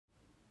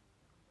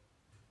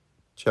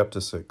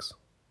Chapter 6.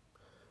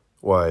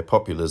 Why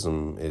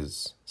populism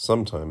is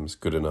sometimes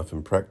good enough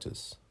in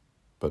practice,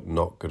 but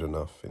not good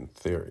enough in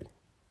theory.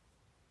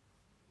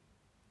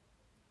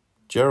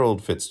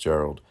 Gerald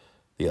Fitzgerald,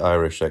 the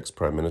Irish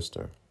ex-Prime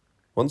Minister,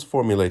 once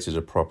formulated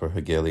a proper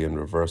Hegelian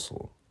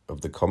reversal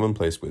of the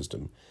commonplace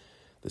wisdom: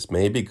 this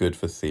may be good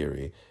for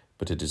theory,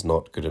 but it is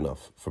not good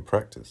enough for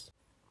practice.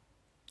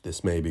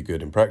 This may be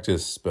good in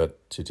practice, but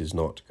it is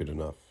not good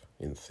enough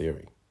in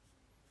theory.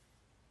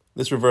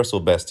 This reversal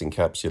best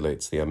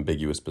encapsulates the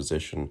ambiguous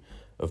position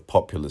of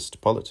populist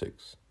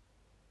politics.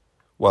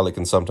 While it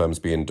can sometimes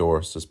be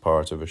endorsed as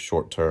part of a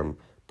short-term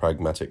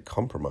pragmatic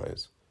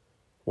compromise,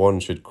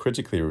 one should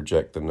critically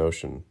reject the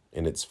notion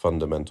in its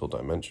fundamental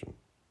dimension.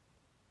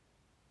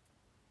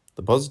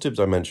 The positive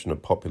dimension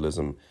of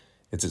populism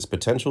is its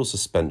potential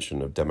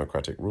suspension of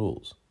democratic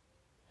rules.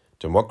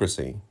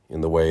 Democracy,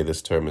 in the way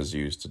this term is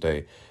used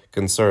today,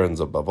 concerns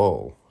above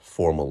all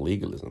formal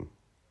legalism.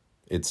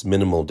 Its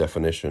minimal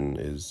definition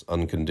is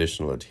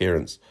unconditional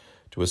adherence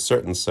to a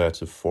certain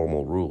set of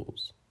formal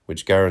rules,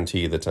 which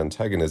guarantee that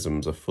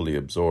antagonisms are fully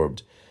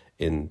absorbed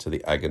into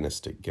the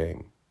agonistic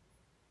game.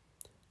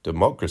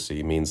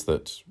 Democracy means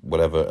that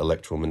whatever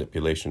electoral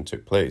manipulation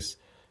took place,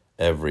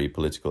 every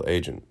political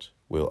agent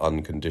will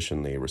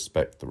unconditionally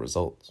respect the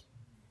results.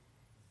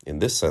 In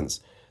this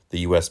sense, the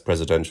US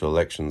presidential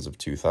elections of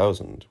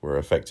 2000 were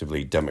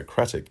effectively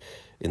democratic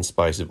in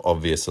spite of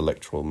obvious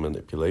electoral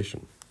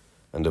manipulation,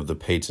 and of the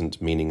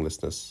patent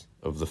meaninglessness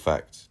of the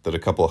fact that a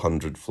couple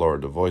hundred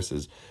Florida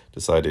voices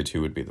decided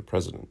who would be the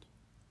president.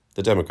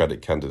 The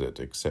Democratic candidate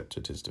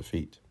accepted his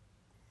defeat.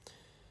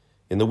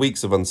 In the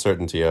weeks of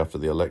uncertainty after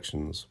the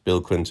elections, Bill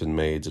Clinton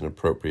made an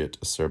appropriate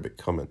acerbic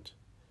comment.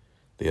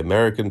 "The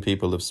American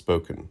people have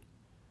spoken.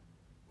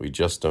 We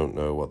just don't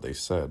know what they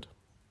said."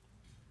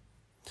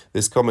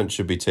 This comment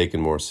should be taken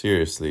more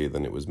seriously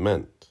than it was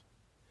meant.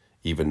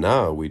 Even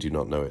now we do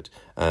not know it,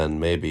 and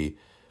maybe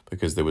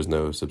because there was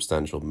no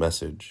substantial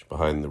message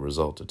behind the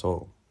result at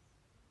all.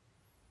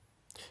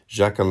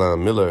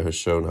 Jacques-Alain Miller has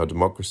shown how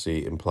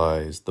democracy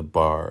implies the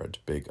barred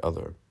big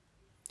other.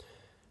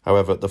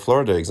 However, the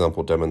Florida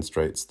example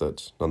demonstrates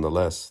that,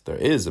 nonetheless, there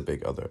is a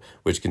big other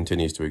which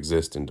continues to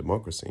exist in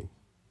democracy,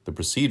 the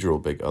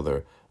procedural big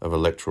other of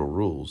electoral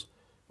rules,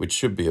 which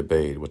should be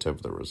obeyed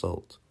whatever the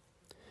result.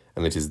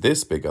 And it is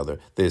this big other,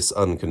 this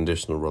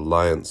unconditional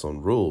reliance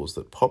on rules,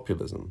 that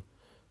populism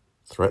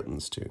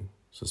threatens to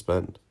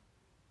suspend.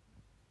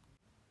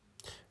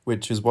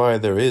 Which is why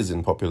there is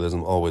in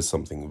populism always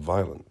something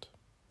violent,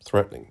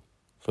 threatening,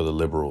 for the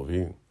liberal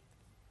view.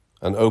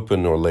 An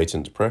open or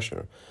latent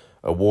pressure,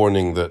 a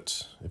warning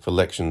that if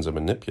elections are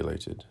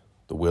manipulated,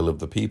 the will of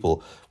the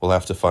people will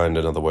have to find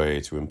another way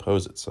to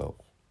impose itself.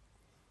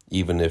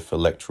 Even if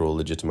electoral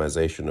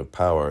legitimization of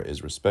power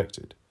is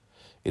respected,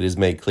 it is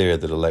made clear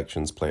that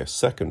elections play a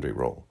secondary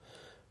role,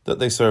 that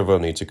they serve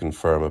only to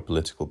confirm a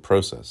political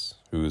process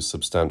whose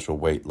substantial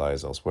weight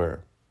lies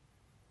elsewhere.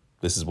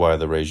 This is why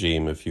the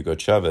regime of Hugo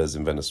Chavez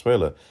in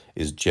Venezuela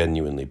is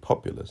genuinely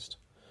populist.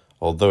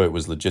 Although it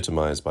was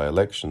legitimized by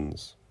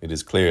elections, it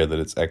is clear that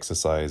its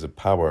exercise of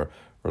power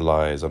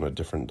relies on a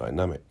different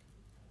dynamic: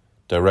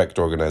 direct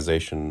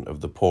organization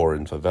of the poor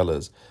in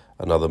favelas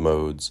and other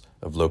modes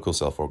of local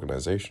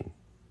self-organization.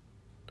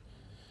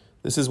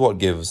 This is what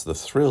gives the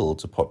thrill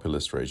to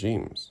populist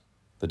regimes.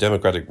 The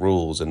democratic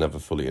rules are never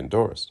fully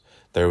endorsed.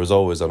 There is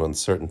always an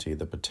uncertainty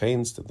that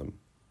pertains to them.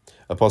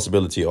 A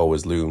possibility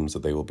always looms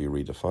that they will be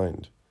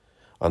redefined,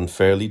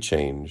 unfairly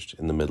changed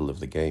in the middle of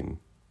the game.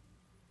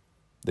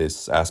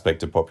 This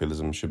aspect of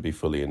populism should be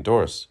fully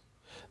endorsed.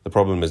 The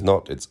problem is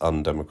not its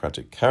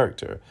undemocratic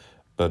character,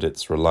 but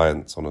its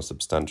reliance on a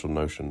substantial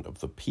notion of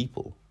the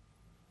people.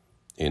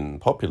 In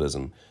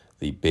populism,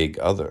 the big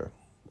other,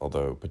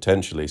 although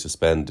potentially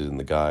suspended in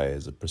the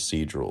guise of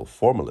procedural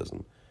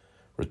formalism,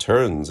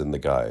 returns in the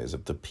guise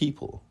of the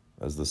people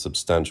as the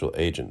substantial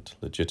agent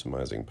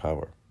legitimizing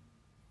power.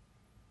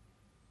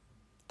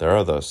 There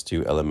are thus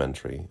two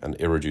elementary and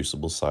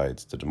irreducible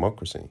sides to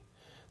democracy: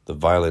 the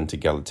violent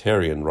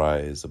egalitarian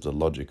rise of the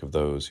logic of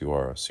those who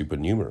are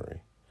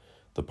supernumerary,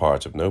 the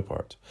part of no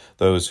part,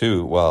 those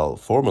who, while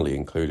formally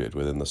included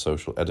within the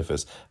social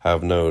edifice,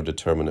 have no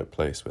determinate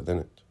place within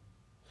it,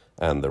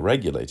 and the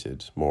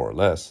regulated, more or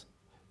less,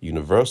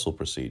 universal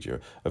procedure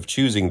of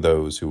choosing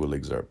those who will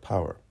exert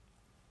power.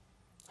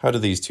 How do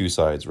these two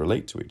sides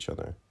relate to each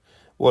other?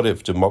 What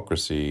if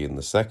democracy, in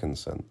the second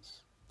sense,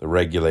 the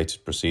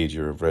regulated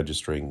procedure of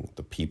registering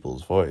the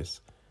people's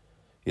voice,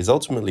 is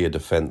ultimately a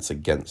defense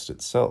against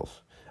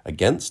itself,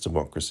 against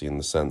democracy in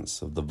the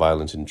sense of the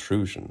violent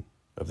intrusion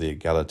of the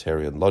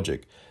egalitarian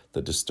logic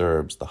that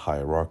disturbs the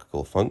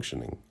hierarchical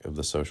functioning of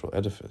the social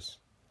edifice,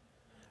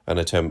 an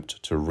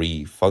attempt to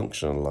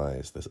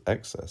re-functionalize this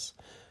excess,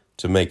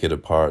 to make it a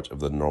part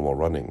of the normal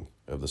running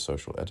of the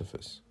social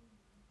edifice.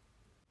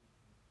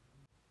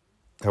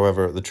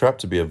 However, the trap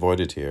to be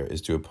avoided here is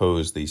to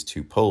oppose these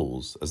two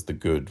poles as the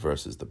good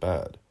versus the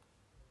bad.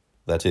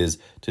 That is,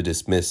 to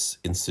dismiss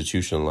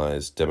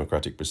institutionalized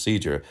democratic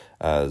procedure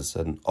as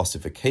an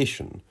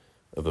ossification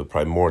of a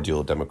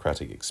primordial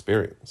democratic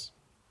experience.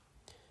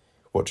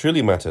 What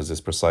truly matters is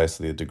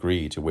precisely the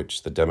degree to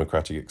which the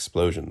democratic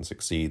explosion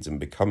succeeds in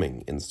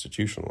becoming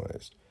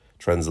institutionalized,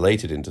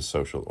 translated into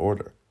social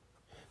order.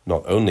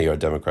 Not only are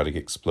democratic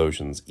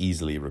explosions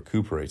easily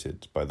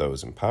recuperated by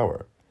those in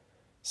power,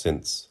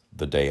 since,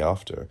 the day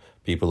after,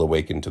 people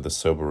awaken to the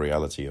sober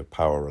reality of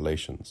power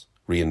relations,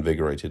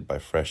 reinvigorated by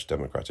fresh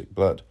democratic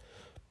blood,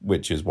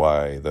 which is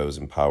why those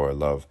in power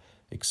love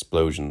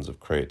explosions of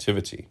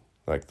creativity,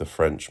 like the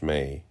French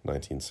May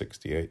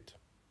 1968.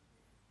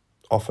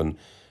 Often,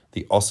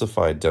 the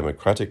ossified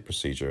democratic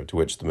procedure to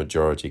which the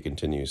majority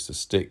continues to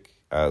stick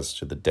as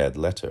to the dead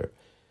letter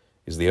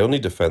is the only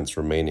defense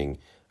remaining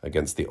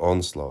against the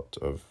onslaught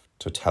of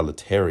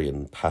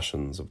totalitarian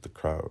passions of the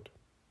crowd.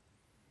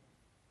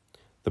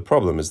 The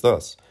problem is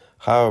thus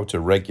how to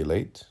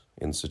regulate,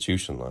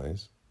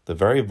 institutionalize, the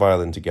very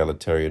violent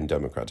egalitarian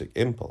democratic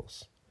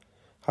impulse,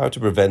 how to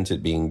prevent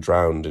it being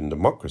drowned in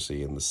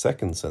democracy in the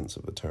second sense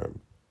of the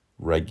term,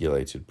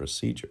 regulated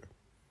procedure.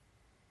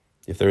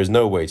 If there is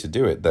no way to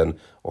do it, then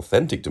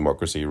authentic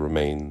democracy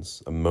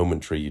remains a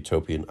momentary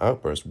utopian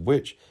outburst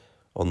which,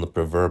 on the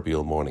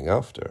proverbial morning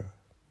after,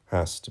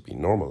 has to be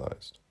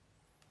normalized.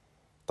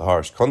 The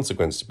harsh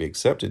consequence to be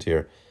accepted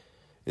here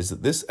is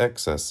that this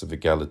excess of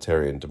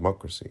egalitarian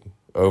democracy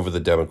over the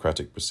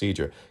democratic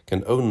procedure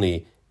can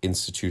only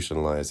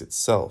institutionalize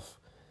itself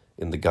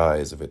in the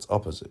guise of its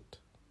opposite,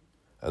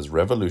 as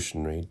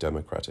revolutionary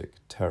democratic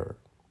terror.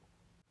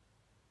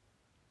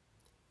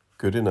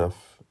 Good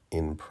enough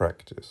in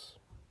practice.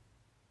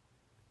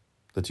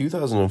 The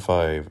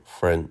 2005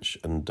 French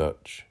and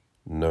Dutch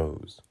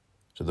no's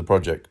to the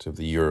project of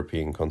the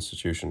European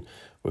Constitution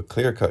were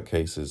clear-cut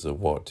cases of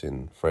what,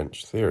 in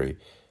French theory,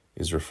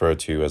 is referred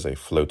to as a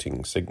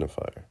floating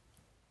signifier,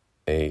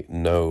 a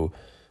no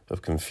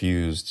of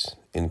confused,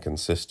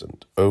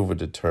 inconsistent,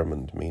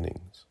 overdetermined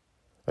meanings,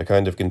 a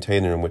kind of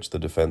container in which the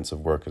defense of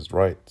workers'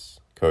 rights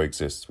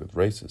coexists with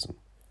racism,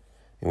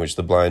 in which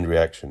the blind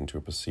reaction to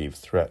a perceived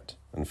threat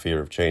and fear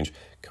of change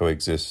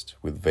coexist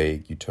with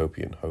vague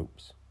utopian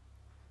hopes.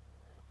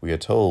 We are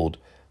told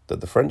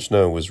that the French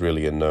no was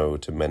really a no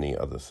to many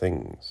other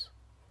things,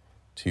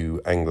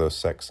 to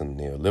Anglo-Saxon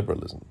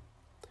neoliberalism,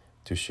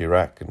 to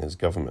Chirac and his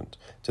government,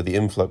 to the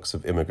influx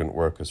of immigrant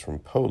workers from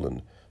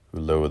Poland who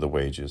lower the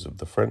wages of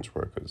the French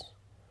workers,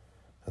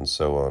 and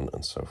so on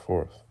and so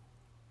forth.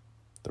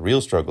 The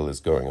real struggle is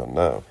going on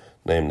now,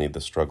 namely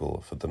the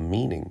struggle for the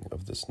meaning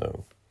of this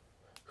no.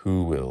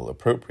 Who will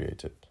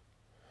appropriate it?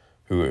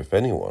 Who, if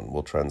anyone,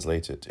 will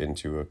translate it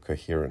into a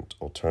coherent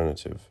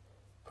alternative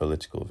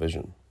political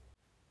vision?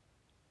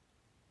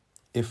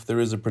 If there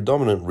is a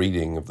predominant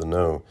reading of the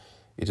no,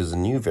 it is a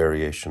new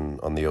variation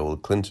on the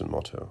old Clinton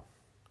motto.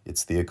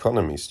 It's the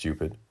economy,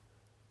 stupid.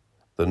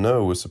 The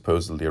no was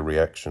supposedly a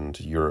reaction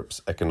to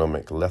Europe's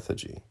economic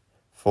lethargy,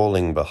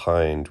 falling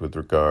behind with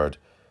regard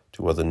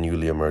to other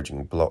newly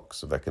emerging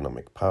blocks of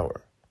economic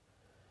power.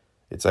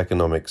 Its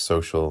economic,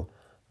 social,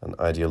 and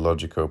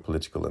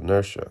ideologico-political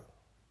inertia.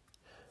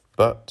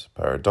 But,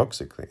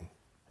 paradoxically,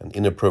 an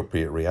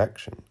inappropriate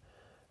reaction,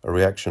 a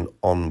reaction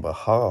on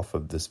behalf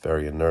of this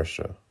very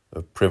inertia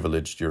of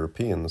privileged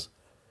Europeans,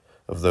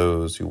 of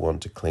those who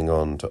want to cling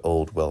on to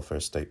old welfare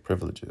state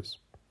privileges.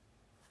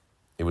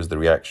 It was the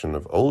reaction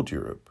of old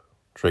Europe,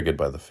 triggered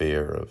by the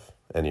fear of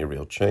any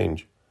real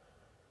change,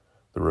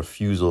 the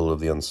refusal of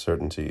the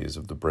uncertainties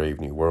of the brave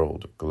new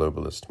world of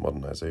globalist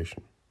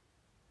modernization.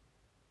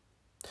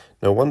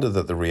 No wonder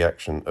that the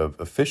reaction of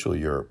official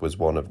Europe was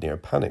one of near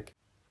panic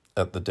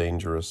at the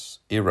dangerous,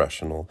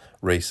 irrational,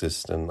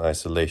 racist and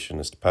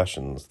isolationist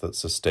passions that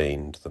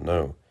sustained the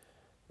no,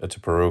 at a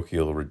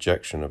parochial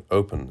rejection of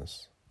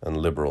openness and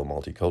liberal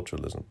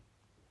multiculturalism.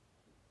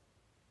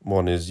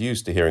 One is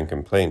used to hearing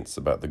complaints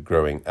about the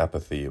growing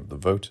apathy of the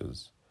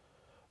voters,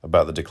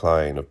 about the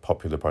decline of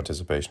popular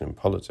participation in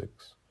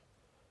politics.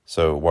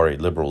 So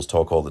worried liberals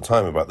talk all the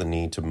time about the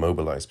need to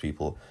mobilize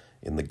people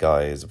in the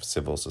guise of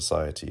civil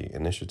society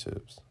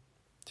initiatives,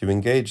 to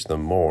engage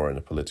them more in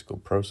a political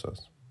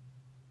process.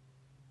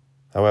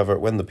 However,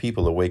 when the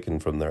people awaken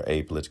from their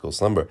apolitical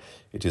slumber,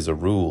 it is a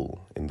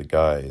rule in the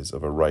guise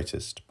of a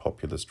rightist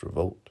populist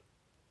revolt.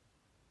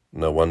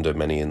 No wonder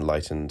many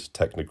enlightened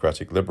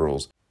technocratic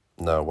liberals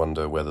now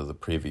wonder whether the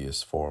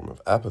previous form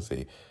of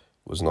apathy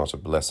was not a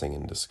blessing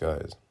in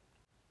disguise.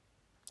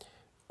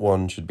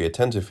 One should be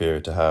attentive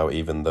here to how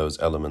even those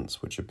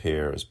elements which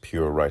appear as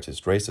pure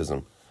rightist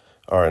racism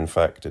are in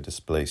fact a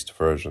displaced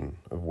version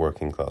of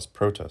working-class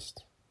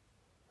protest.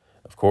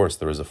 Of course,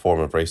 there is a form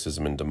of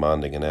racism in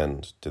demanding an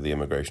end to the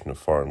immigration of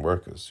foreign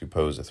workers who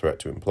pose a threat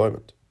to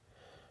employment.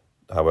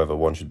 However,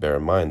 one should bear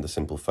in mind the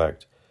simple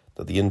fact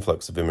that the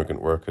influx of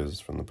immigrant workers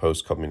from the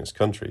post-communist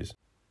countries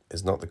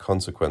is not the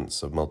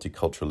consequence of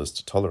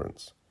multiculturalist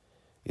tolerance.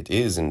 It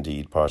is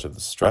indeed part of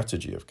the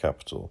strategy of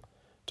capital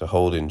to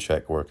hold in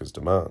check workers'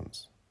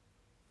 demands.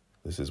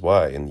 This is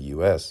why, in the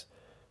US,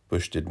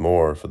 Bush did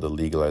more for the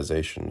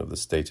legalization of the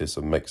status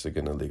of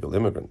Mexican illegal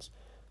immigrants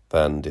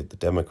than did the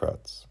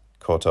Democrats,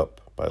 caught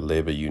up by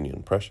labor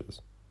union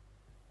pressures.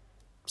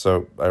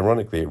 So,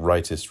 ironically,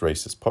 rightist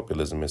racist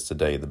populism is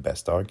today the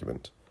best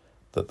argument,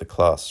 that the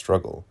class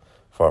struggle,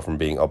 far from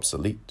being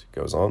obsolete,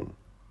 goes on.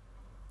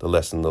 The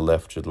lesson the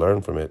left should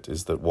learn from it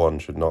is that one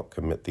should not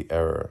commit the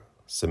error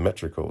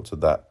symmetrical to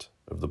that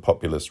of the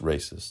populist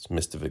racist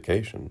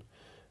mystification,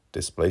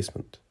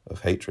 displacement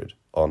of hatred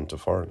onto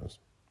foreigners,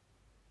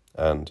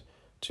 and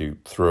to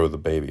throw the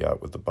baby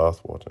out with the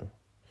bathwater.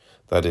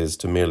 That is,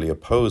 to merely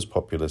oppose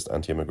populist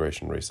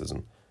anti-immigration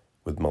racism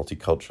with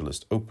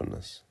multiculturalist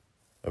openness,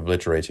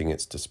 obliterating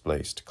its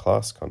displaced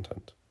class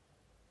content.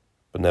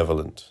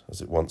 Benevolent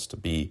as it wants to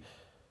be,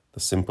 the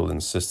simple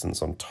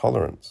insistence on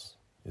tolerance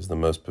is the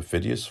most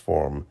perfidious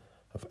form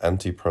of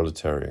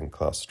anti-proletarian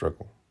class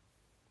struggle.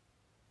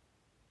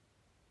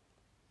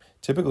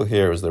 Typical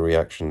here is the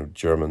reaction of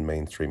German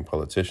mainstream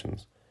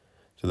politicians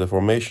to the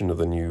formation of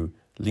the new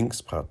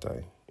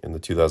Linkspartei in the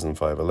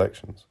 2005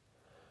 elections,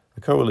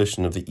 a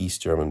coalition of the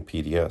East German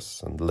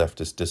PDS and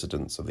leftist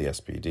dissidents of the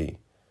SPD.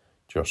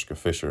 Joschka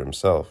Fischer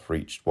himself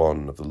reached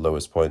one of the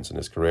lowest points in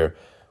his career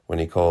when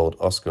he called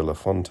Oskar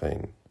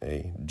Lafontaine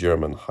a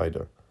German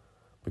Haider,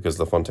 because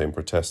Lafontaine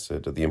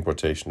protested at the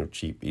importation of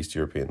cheap East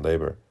European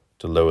labour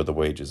to lower the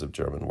wages of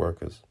German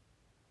workers.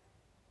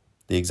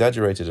 The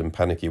exaggerated and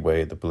panicky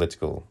way the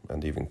political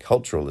and even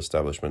cultural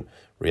establishment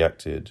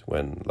reacted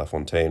when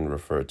Lafontaine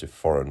referred to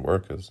foreign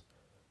workers,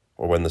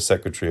 or when the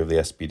secretary of the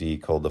SPD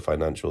called the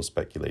financial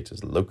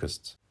speculators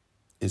locusts,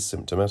 is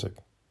symptomatic,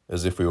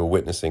 as if we were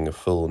witnessing a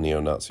full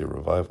neo-Nazi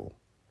revival.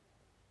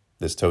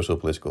 This total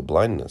political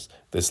blindness,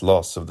 this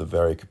loss of the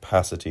very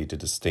capacity to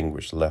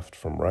distinguish left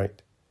from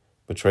right,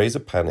 betrays a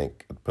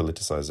panic at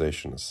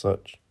politicization as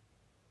such.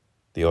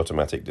 The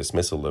automatic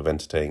dismissal of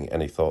entertaining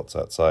any thoughts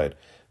outside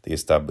the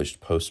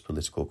established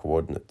post-political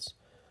coordinates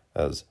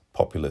as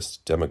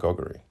populist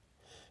demagoguery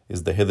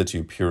is the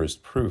hitherto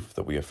purest proof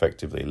that we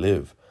effectively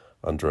live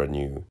under a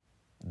new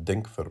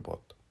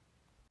Denkverbot.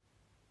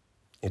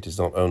 It is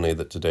not only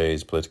that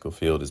today's political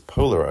field is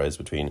polarized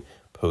between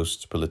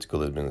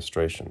post-political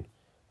administration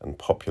and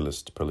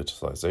populist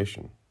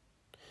politicization.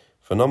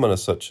 Phenomena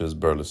such as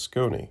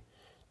Berlusconi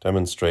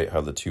demonstrate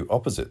how the two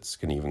opposites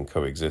can even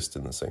coexist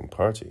in the same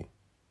party.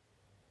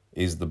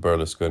 Is the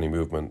Berlusconi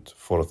movement,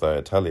 Forza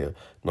Italia,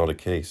 not a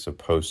case of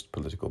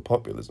post-political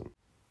populism?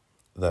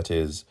 That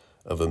is,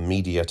 of a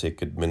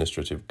mediatic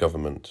administrative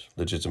government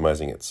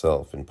legitimizing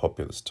itself in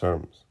populist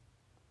terms?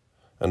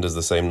 And does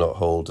the same not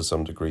hold to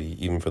some degree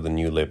even for the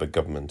new Labour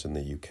government in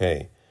the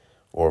UK,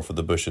 or for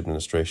the Bush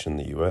administration in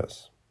the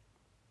US?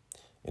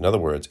 In other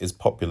words, is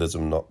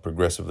populism not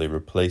progressively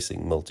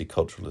replacing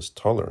multiculturalist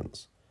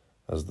tolerance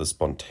as the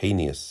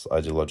spontaneous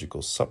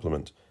ideological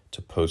supplement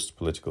to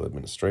post-political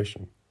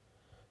administration,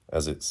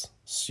 as its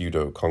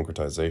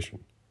pseudo-concretization,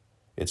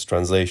 its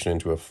translation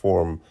into a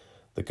form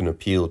that can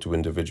appeal to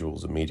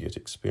individuals' immediate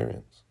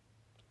experience?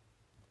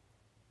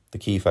 The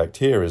key fact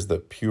here is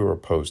that pure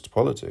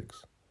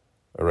post-politics,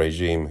 a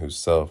regime whose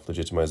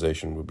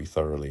self-legitimization would be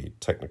thoroughly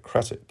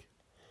technocratic,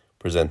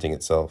 presenting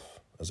itself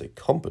as a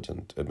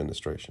competent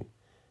administration,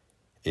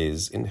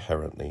 is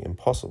inherently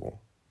impossible.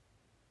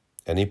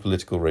 Any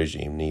political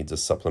regime needs a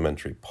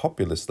supplementary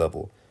populist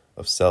level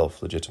of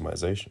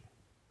self-legitimization.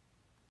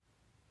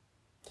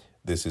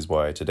 This is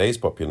why today's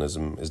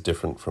populism is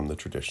different from the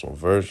traditional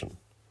version.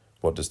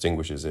 What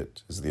distinguishes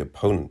it is the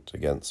opponent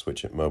against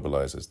which it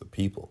mobilizes the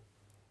people.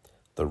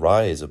 The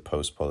rise of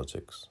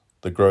post-politics,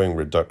 the growing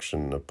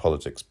reduction of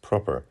politics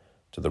proper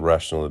to the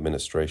rational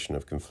administration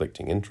of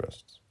conflicting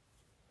interests.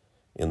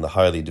 In the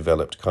highly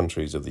developed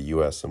countries of the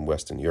US and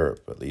Western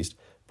Europe, at least,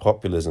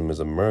 populism is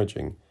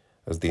emerging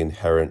as the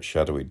inherent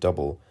shadowy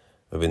double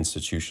of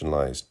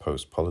institutionalized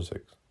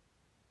post-politics.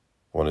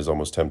 One is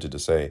almost tempted to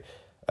say,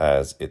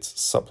 as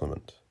its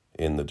supplement,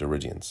 in the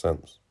Derridian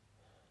sense,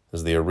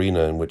 as the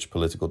arena in which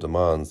political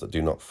demands that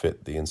do not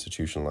fit the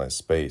institutionalized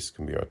space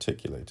can be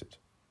articulated.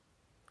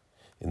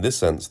 In this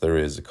sense, there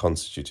is a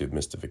constitutive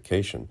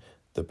mystification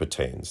that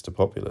pertains to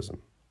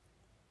populism.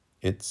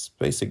 Its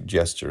basic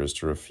gesture is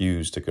to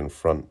refuse to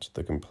confront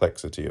the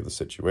complexity of the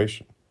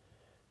situation,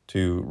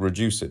 to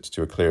reduce it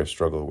to a clear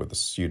struggle with a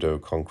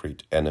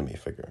pseudo-concrete enemy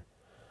figure,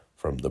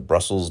 from the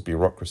Brussels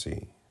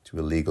bureaucracy to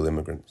illegal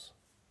immigrants.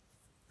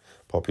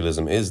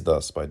 Populism is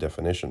thus, by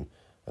definition,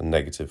 a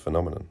negative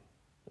phenomenon,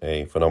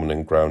 a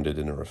phenomenon grounded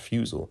in a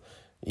refusal,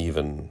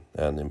 even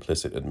an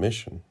implicit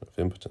admission of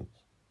impotence.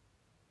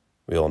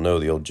 We all know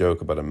the old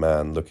joke about a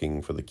man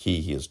looking for the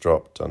key he has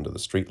dropped under the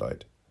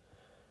streetlight.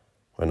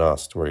 When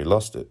asked where he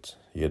lost it,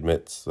 he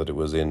admits that it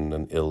was in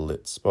an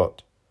ill-lit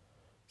spot.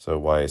 So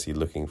why is he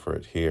looking for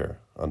it here,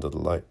 under the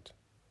light?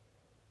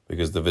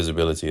 Because the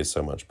visibility is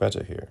so much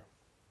better here.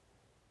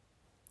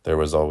 There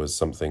was always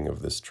something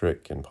of this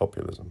trick in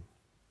populism.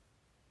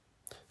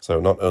 So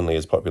not only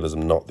is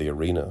populism not the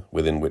arena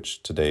within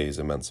which today's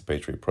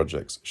emancipatory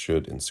projects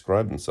should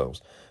inscribe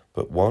themselves,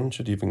 but one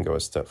should even go a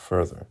step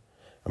further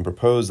and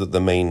propose that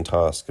the main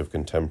task of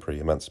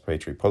contemporary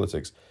emancipatory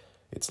politics,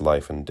 its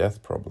life and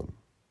death problem,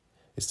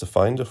 is to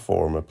find a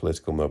form of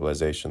political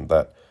mobilization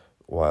that,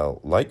 while,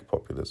 like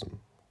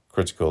populism,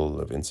 critical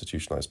of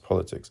institutionalized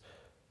politics,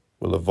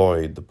 will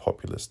avoid the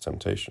populist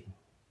temptation.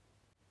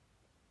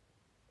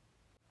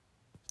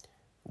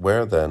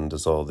 Where then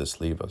does all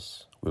this leave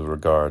us with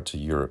regard to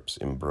Europe's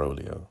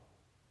imbroglio?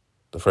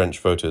 The French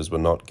voters were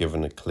not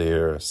given a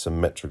clear,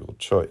 symmetrical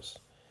choice,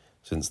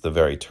 since the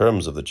very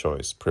terms of the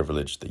choice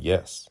privileged the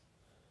yes.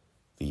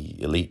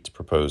 The elite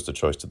proposed a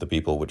choice to the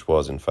people which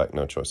was in fact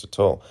no choice at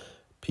all.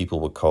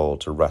 People were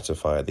called to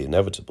ratify the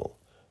inevitable,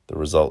 the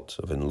result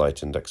of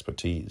enlightened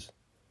expertise.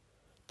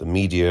 The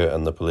media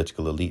and the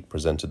political elite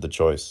presented the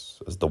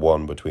choice as the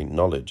one between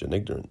knowledge and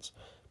ignorance,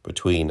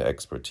 between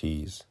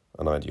expertise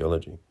and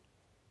ideology,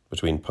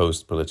 between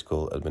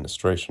post-political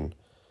administration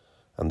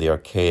and the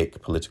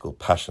archaic political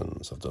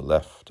passions of the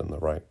left and the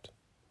right.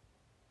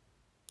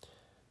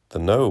 The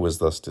no was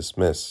thus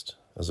dismissed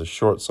as a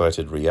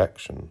short-sighted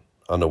reaction,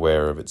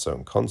 unaware of its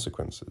own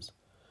consequences,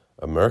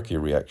 a murky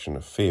reaction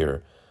of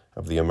fear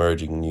of the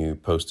emerging new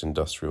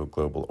post-industrial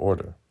global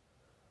order,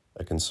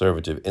 a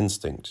conservative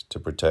instinct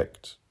to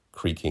protect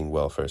creaking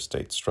welfare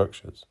state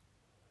structures,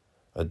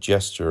 a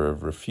gesture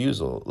of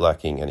refusal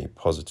lacking any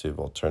positive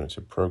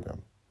alternative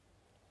program.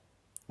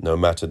 No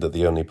matter that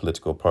the only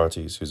political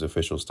parties whose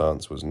official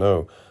stance was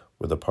no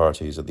were the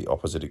parties at the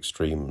opposite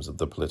extremes of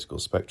the political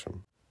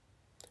spectrum.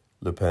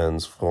 Le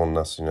Pen's Front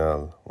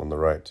National on the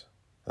right,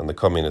 and the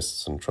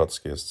communists and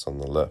Trotskyists on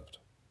the left.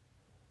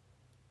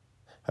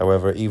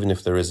 However, even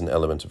if there is an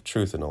element of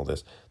truth in all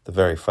this, the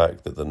very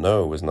fact that the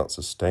no was not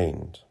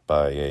sustained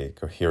by a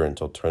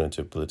coherent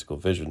alternative political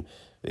vision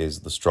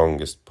is the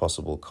strongest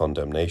possible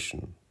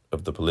condemnation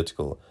of the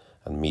political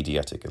and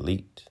mediatic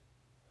elite,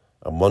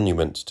 a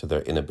monument to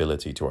their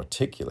inability to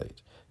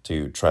articulate,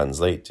 to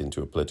translate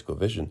into a political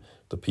vision,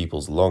 the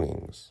people's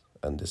longings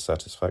and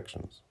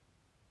dissatisfactions.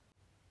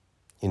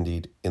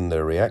 Indeed, in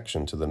their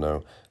reaction to the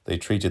no, they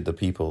treated the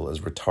people as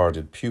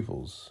retarded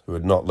pupils who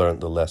had not learnt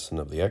the lesson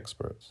of the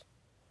experts.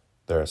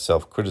 Their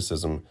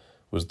self-criticism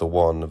was the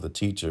one of the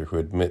teacher who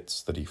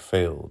admits that he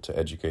failed to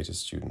educate his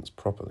students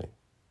properly.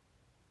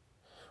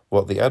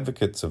 What the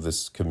advocates of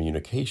this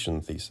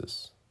communication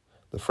thesis,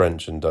 the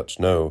French and Dutch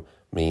no,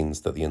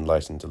 means that the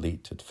enlightened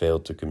elite had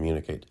failed to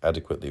communicate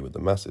adequately with the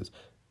masses,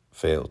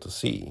 failed to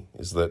see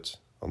is that,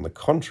 on the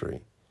contrary,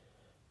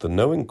 the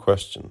no in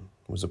question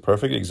was a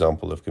perfect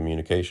example of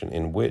communication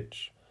in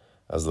which,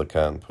 as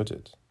Lacan put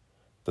it,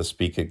 the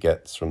speaker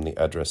gets from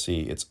the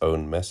addressee its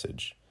own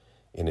message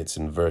in its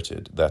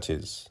inverted, that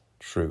is,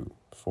 true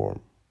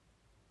form.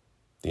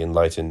 The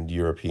enlightened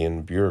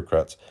European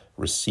bureaucrats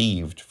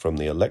received from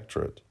the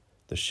electorate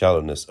the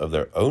shallowness of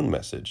their own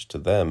message to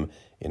them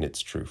in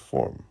its true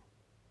form.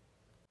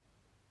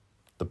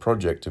 The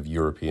project of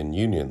European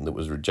Union that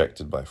was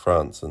rejected by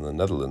France and the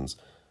Netherlands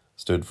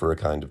stood for a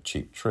kind of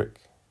cheap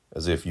trick,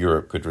 as if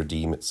Europe could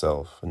redeem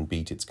itself and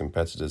beat its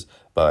competitors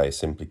by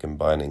simply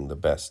combining the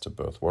best of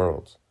both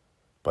worlds,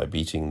 by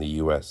beating the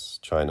US,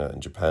 China,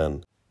 and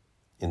Japan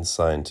in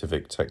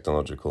scientific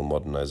technological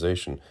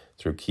modernization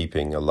through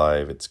keeping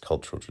alive its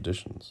cultural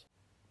traditions.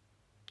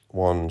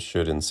 One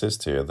should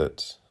insist here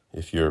that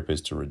if Europe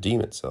is to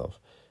redeem itself,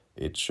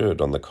 it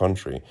should, on the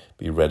contrary,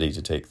 be ready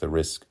to take the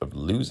risk of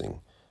losing,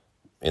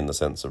 in the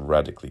sense of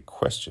radically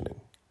questioning,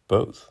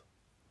 both,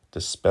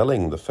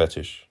 dispelling the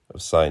fetish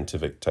of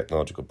scientific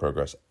technological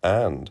progress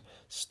and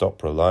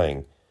stop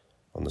relying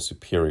on the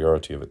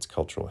superiority of its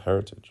cultural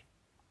heritage.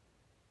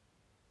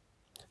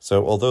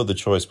 So, although the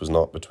choice was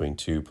not between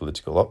two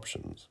political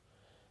options,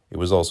 it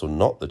was also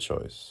not the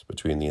choice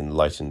between the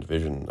enlightened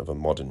vision of a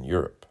modern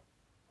Europe,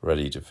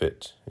 ready to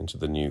fit into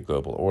the new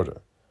global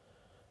order,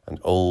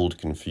 and old,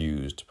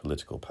 confused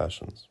political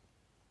passions.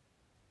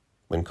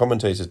 When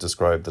commentators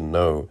described the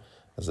no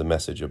as a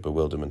message of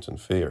bewilderment and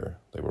fear,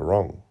 they were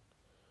wrong.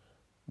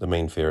 The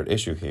main fear at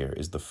issue here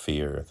is the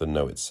fear the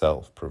no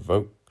itself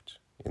provoked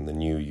in the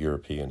new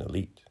European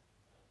elite,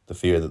 the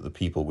fear that the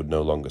people would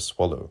no longer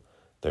swallow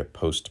their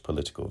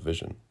post-political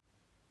vision.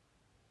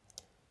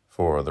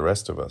 For the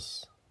rest of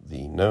us,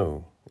 the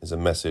no is a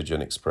message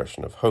and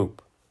expression of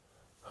hope,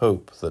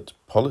 hope that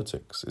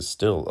politics is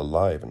still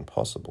alive and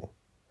possible,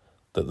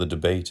 that the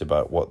debate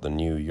about what the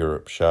new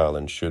Europe shall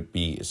and should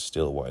be is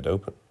still wide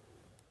open.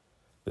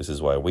 This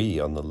is why we,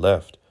 on the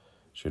left,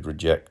 should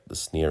reject the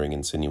sneering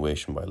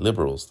insinuation by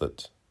liberals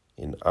that,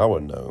 in our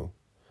no,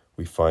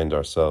 we find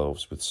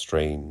ourselves with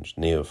strange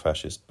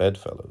neo-fascist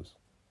bedfellows.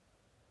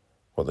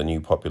 What the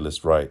new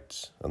populist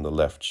right and the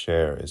left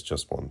share is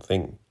just one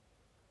thing: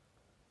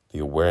 the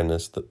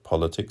awareness that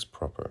politics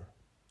proper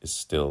is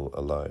still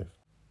alive.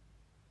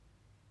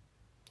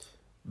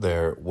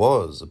 There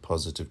was a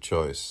positive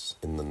choice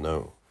in the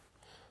no,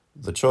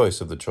 the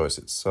choice of the choice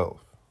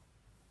itself,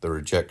 the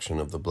rejection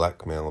of the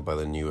blackmail by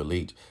the new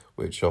elite,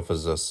 which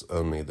offers us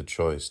only the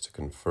choice to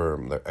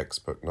confirm their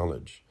expert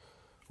knowledge,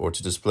 or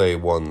to display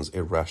one's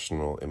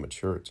irrational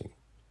immaturity.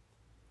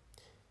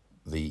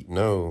 The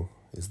no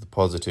is the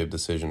positive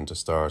decision to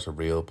start a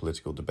real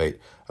political debate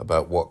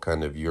about what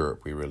kind of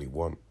Europe we really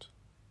want.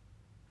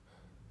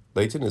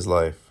 Late in his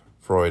life,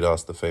 Freud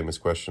asked the famous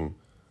question,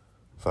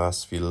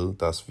 Was will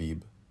das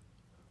Weib?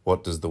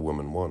 What does the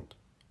woman want?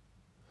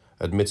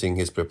 Admitting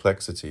his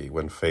perplexity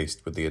when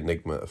faced with the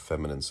enigma of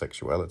feminine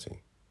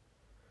sexuality.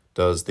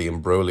 Does the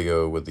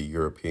imbroglio with the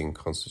European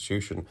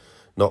Constitution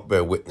not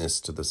bear witness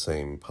to the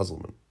same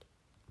puzzlement?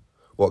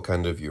 What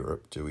kind of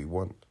Europe do we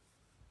want?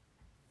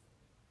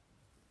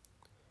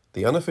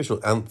 The unofficial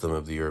anthem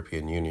of the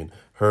European Union,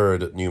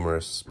 heard at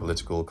numerous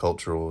political,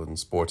 cultural, and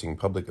sporting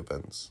public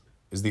events,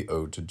 is the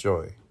Ode to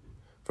Joy,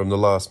 from the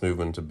last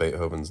movement of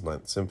Beethoven's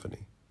Ninth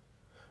Symphony,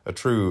 a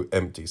true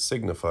empty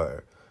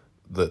signifier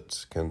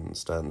that can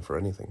stand for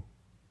anything.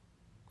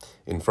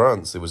 In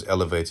France, it was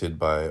elevated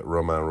by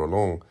Romain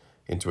Rolland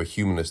into a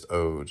humanist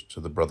ode to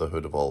the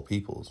brotherhood of all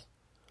peoples,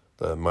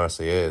 the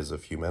Marseillaise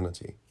of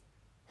humanity.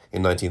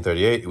 In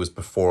 1938, it was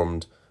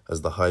performed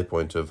as the high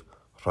point of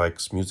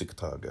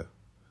Reichsmusiktage,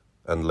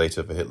 and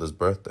later for Hitler's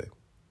birthday.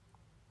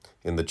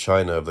 In the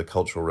China of the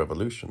Cultural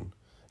Revolution,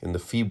 in the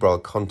febrile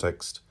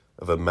context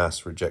of a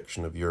mass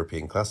rejection of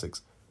European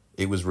classics,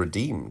 it was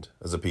redeemed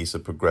as a piece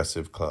of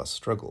progressive class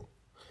struggle,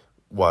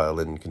 while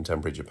in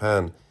contemporary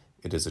Japan,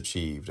 it has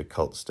achieved a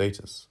cult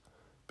status,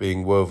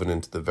 being woven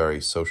into the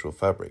very social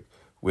fabric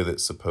with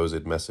its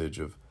supposed message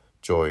of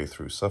joy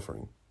through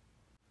suffering.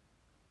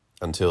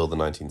 Until the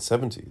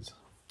 1970s,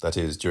 that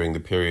is, during the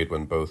period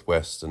when both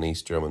West and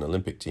East German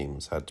Olympic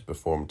teams had to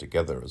perform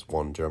together as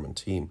one German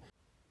team,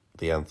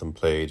 the anthem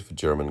played for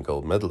German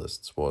gold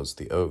medalists was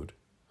the Ode.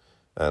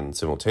 And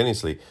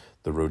simultaneously,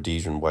 the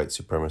Rhodesian white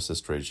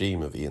supremacist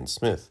regime of Ian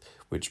Smith,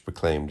 which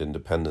proclaimed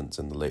independence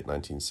in the late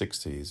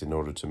 1960s in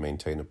order to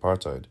maintain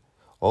apartheid,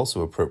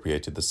 also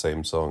appropriated the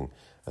same song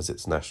as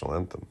its national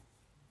anthem.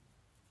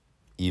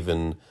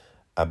 Even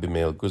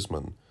Abimael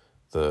Guzman,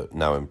 the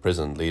now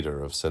imprisoned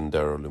leader of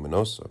Sendero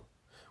Luminoso,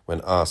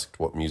 when asked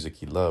what music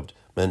he loved,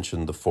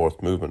 mentioned the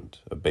fourth movement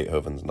of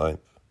Beethoven's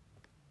Ninth.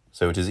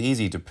 So it is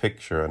easy to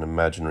picture an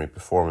imaginary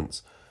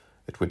performance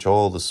at which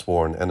all the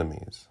sworn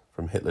enemies,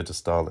 from Hitler to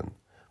Stalin,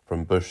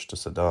 from Bush to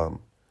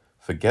Saddam,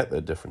 forget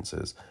their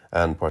differences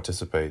and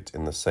participate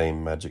in the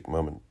same magic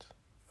moment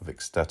of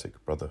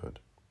ecstatic brotherhood.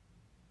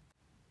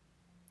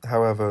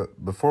 However,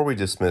 before we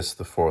dismiss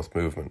the fourth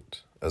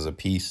movement as a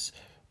piece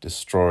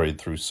destroyed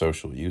through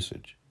social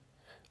usage,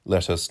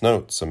 let us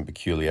note some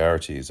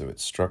peculiarities of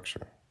its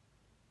structure.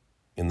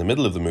 In the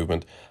middle of the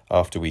movement,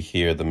 after we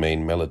hear the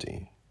main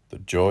melody, the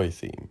joy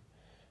theme,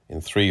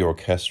 in 3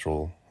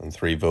 orchestral and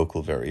 3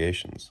 vocal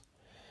variations,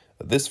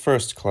 at this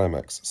first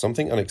climax,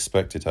 something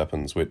unexpected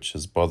happens which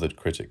has bothered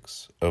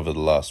critics over the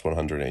last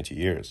 180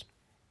 years,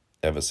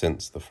 ever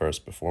since the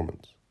first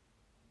performance.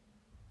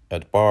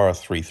 At bar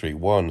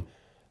 331,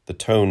 the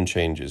tone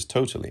changes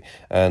totally,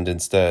 and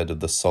instead of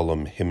the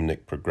solemn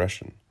hymnic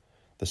progression,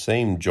 the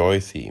same joy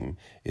theme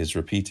is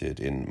repeated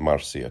in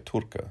Marsia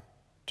Turca,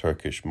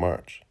 Turkish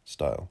march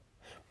style,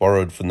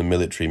 borrowed from the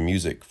military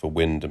music for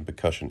wind and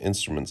percussion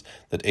instruments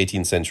that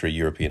 18th century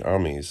European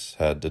armies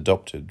had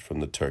adopted from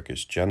the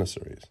Turkish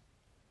Janissaries.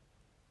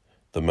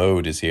 The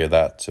mode is here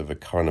that of a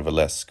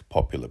carnivalesque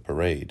popular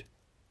parade,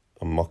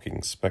 a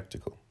mocking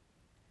spectacle.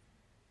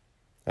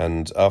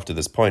 And after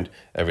this point,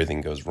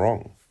 everything goes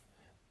wrong.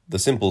 The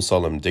simple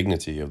solemn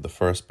dignity of the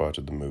first part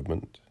of the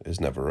movement is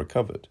never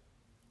recovered.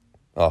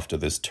 After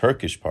this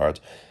Turkish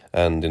part,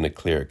 and in a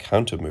clear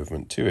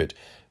counter-movement to it,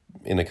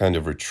 in a kind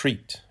of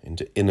retreat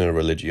into inner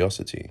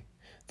religiosity,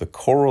 the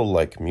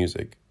choral-like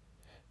music,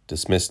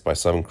 dismissed by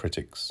some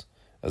critics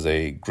as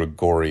a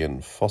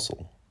Gregorian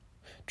fossil,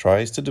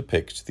 tries to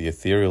depict the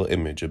ethereal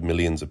image of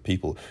millions of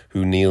people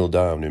who kneel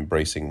down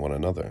embracing one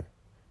another,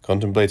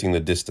 contemplating the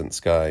distant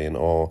sky in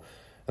awe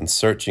and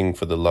searching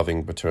for the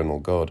loving paternal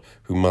God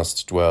who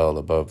must dwell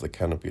above the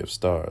canopy of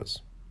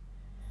stars.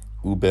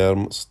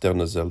 Überm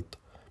Sternenzelt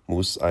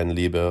muss ein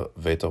lieber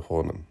Väter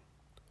wohnen.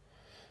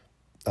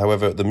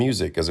 However, the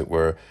music, as it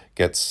were,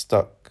 gets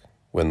stuck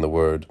when the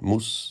word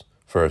muss,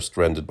 first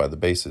rendered by the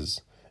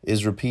basses,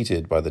 is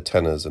repeated by the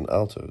tenors and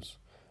altos,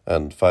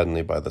 and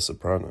finally by the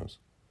sopranos,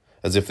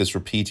 as if this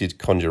repeated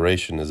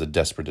conjuration is a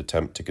desperate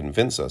attempt to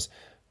convince us,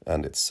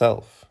 and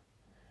itself,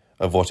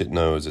 of what it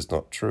knows is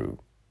not true,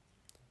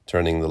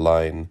 turning the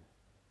line,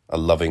 "A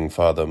loving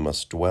father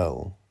must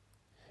dwell,"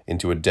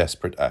 into a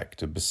desperate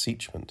act of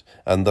beseechment,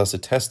 and thus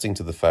attesting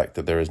to the fact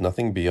that there is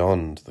nothing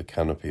beyond the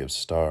canopy of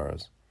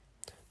stars,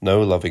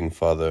 no loving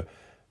father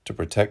to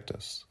protect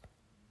us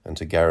and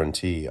to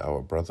guarantee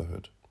our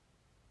brotherhood.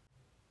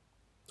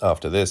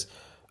 After this,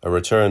 a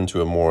return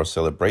to a more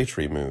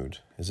celebratory mood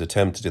is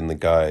attempted in the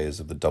guise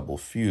of the double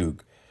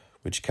fugue,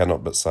 which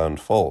cannot but sound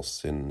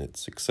false in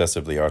its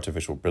excessively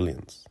artificial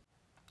brilliance.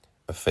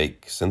 A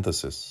fake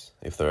synthesis,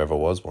 if there ever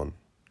was one.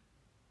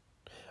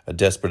 A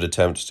desperate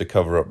attempt to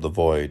cover up the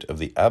void of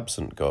the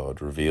absent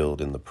God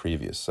revealed in the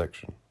previous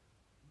section.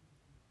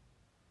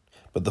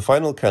 But the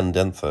final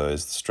cadenza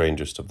is the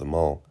strangest of them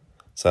all,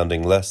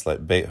 sounding less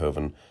like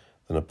Beethoven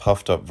than a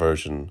puffed-up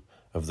version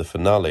of the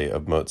finale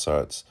of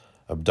Mozart's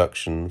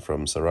Abduction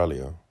from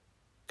Seraglio,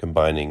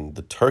 combining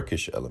the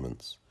Turkish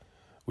elements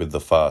with the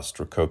fast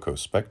Rococo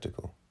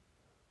spectacle.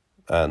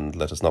 And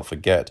let us not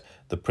forget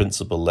the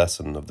principal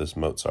lesson of this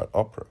Mozart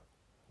opera.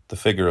 The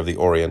figure of the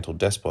Oriental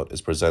despot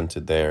is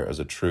presented there as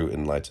a true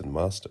enlightened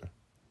master.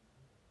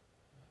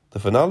 The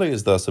finale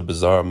is thus a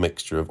bizarre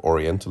mixture of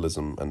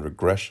Orientalism and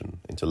regression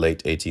into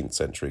late 18th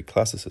century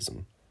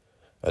classicism,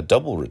 a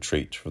double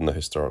retreat from the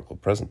historical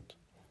present,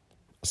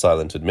 a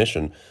silent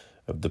admission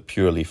of the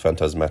purely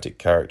phantasmatic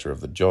character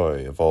of the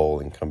joy of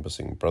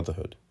all-encompassing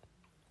brotherhood.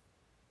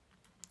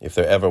 If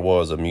there ever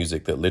was a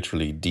music that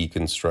literally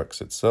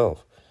deconstructs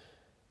itself,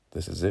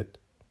 this is it.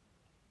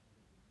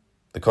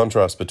 The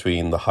contrast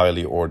between the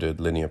highly ordered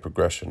linear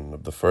progression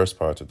of the first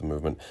part of the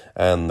movement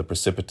and the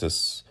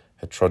precipitous,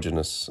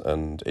 heterogeneous,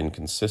 and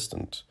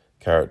inconsistent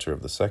character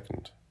of the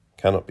second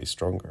cannot be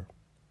stronger.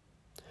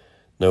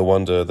 No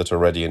wonder that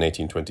already in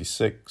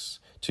 1826,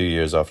 2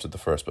 years after the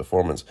first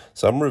performance,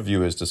 some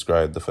reviewers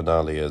described the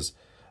finale as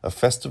a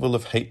festival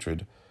of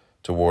hatred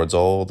towards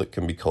all that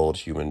can be called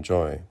human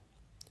joy.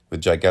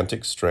 With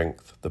gigantic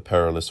strength, the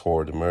perilous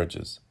horde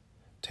emerges,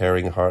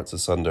 tearing hearts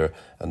asunder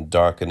and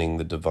darkening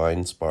the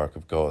divine spark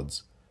of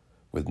gods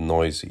with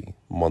noisy,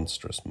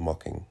 monstrous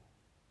mocking.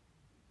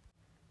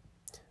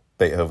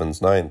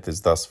 Beethoven's Ninth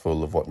is thus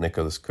full of what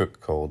Nicholas Cook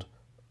called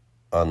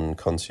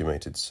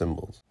unconsummated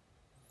symbols,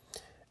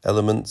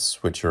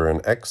 elements which are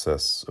in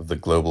excess of the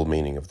global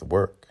meaning of the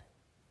work,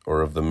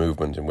 or of the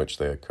movement in which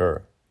they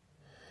occur,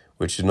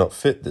 which do not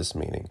fit this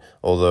meaning,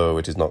 although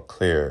it is not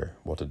clear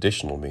what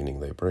additional meaning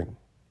they bring.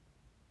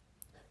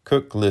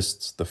 Cook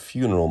lists the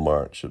funeral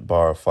march at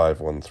bar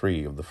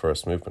 513 of the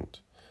first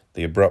movement,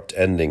 the abrupt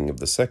ending of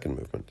the second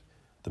movement,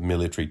 the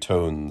military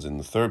tones in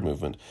the third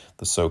movement,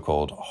 the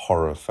so-called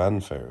horror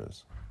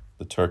fanfares,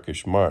 the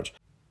Turkish march,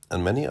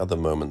 and many other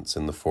moments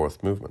in the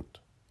fourth movement.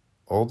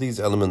 All these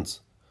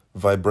elements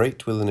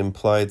vibrate with an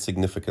implied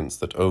significance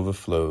that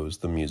overflows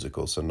the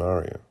musical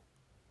scenario.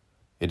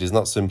 It is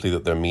not simply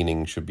that their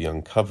meaning should be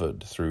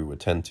uncovered through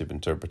attentive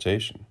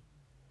interpretation.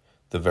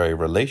 The very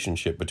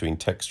relationship between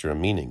texture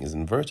and meaning is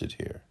inverted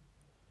here.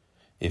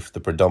 If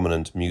the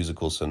predominant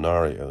musical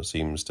scenario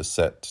seems to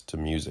set to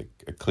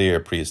music a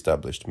clear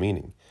pre-established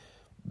meaning,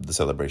 the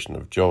celebration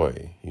of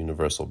joy,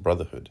 universal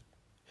brotherhood,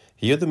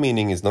 here the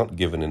meaning is not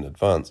given in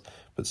advance,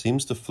 but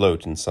seems to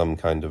float in some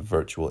kind of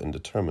virtual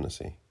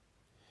indeterminacy.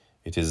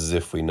 It is as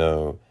if we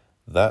know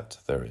that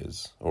there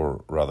is,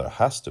 or rather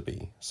has to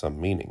be, some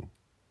meaning,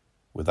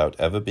 without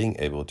ever being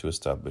able to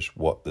establish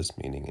what this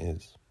meaning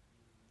is.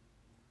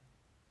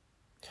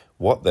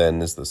 What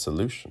then is the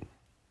solution?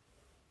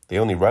 The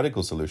only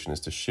radical solution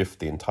is to shift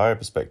the entire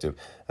perspective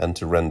and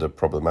to render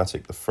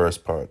problematic the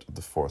first part of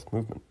the fourth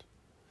movement.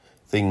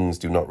 Things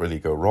do not really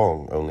go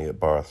wrong only at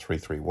bar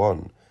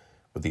 331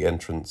 with the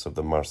entrance of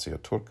the Marcia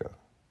Turca.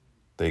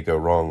 They go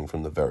wrong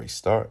from the very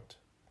start.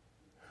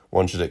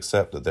 One should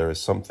accept that there is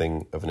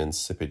something of an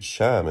insipid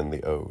sham in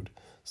the ode,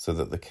 so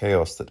that the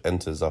chaos that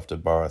enters after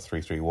bar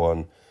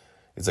 331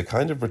 is a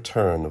kind of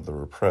return of the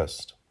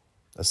repressed,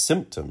 a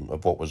symptom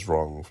of what was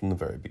wrong from the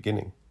very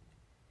beginning.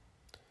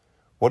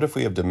 What if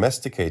we have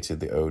domesticated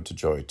the ode to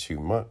joy too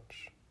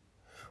much?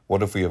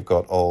 What if we have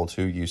got all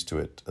too used to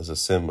it as a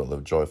symbol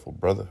of joyful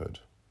brotherhood?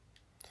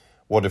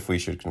 What if we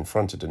should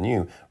confront it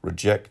anew,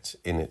 reject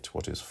in it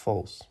what is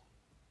false?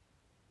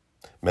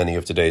 Many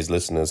of today's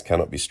listeners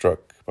cannot be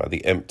struck by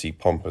the empty,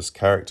 pompous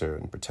character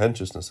and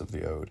pretentiousness of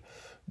the ode,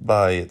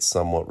 by its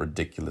somewhat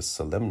ridiculous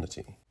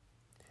solemnity.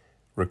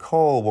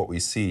 Recall what we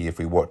see if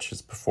we watch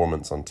its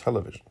performance on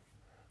television.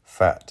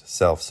 Fat,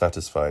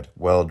 self-satisfied,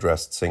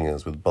 well-dressed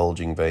singers with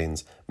bulging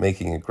veins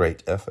making a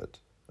great effort,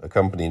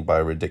 accompanied by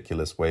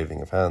ridiculous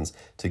waving of hands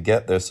to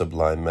get their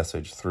sublime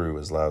message through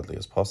as loudly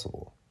as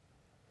possible.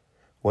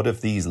 What if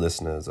these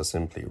listeners are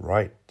simply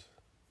right?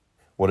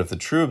 What if the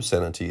true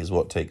obscenity is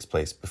what takes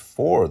place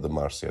before the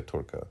Marcia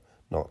Turca,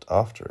 not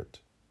after it?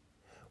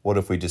 What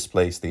if we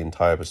displace the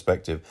entire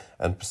perspective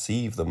and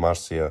perceive the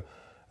Marcia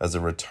as a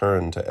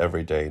return to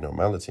everyday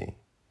normality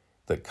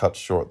that cuts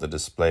short the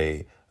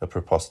display of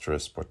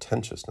preposterous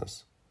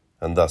portentousness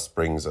and thus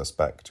brings us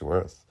back to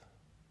earth,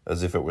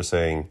 as if it were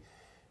saying,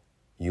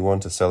 "You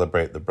want to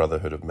celebrate the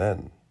brotherhood of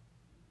men?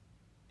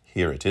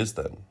 Here it is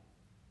then,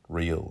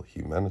 real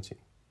humanity."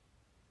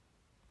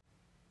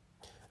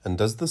 And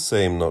does the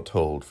same not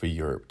hold for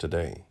Europe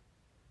today?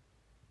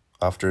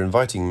 After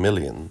inviting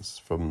millions,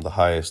 from the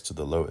highest to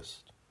the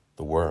lowest,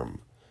 the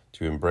worm,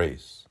 to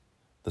embrace,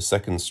 the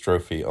second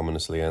strophe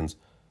ominously ends,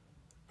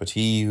 "But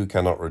he who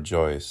cannot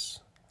rejoice,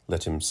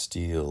 let him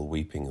steal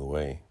weeping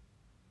away."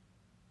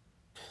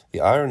 The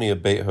irony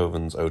of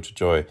Beethoven's Ode to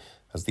Joy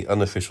as the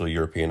unofficial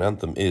European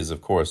anthem is,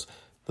 of course,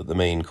 that the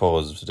main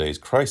cause of today's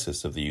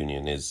crisis of the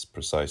Union is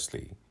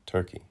precisely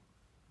Turkey.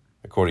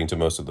 According to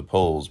most of the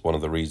polls, one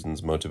of the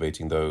reasons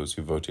motivating those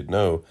who voted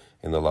no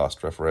in the last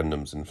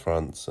referendums in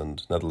France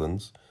and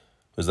Netherlands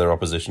was their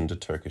opposition to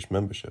Turkish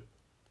membership.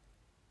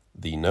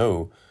 The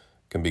no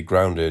can be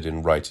grounded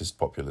in rightist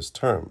populist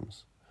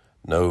terms.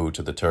 No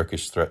to the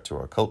Turkish threat to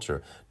our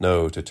culture,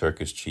 no to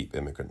Turkish cheap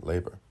immigrant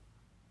labor.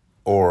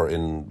 Or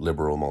in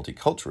liberal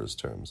multiculturalist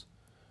terms,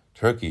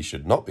 Turkey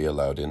should not be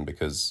allowed in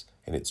because,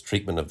 in its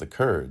treatment of the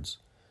Kurds,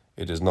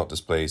 it does not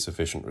display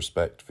sufficient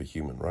respect for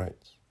human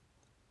rights.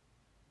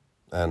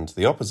 And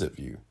the opposite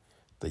view,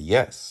 the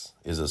yes,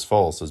 is as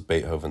false as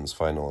Beethoven's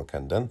final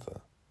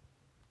cadenza.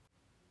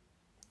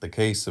 The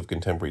case of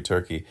contemporary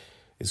Turkey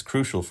is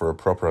crucial for a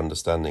proper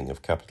understanding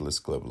of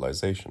capitalist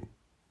globalization.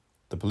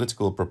 The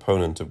political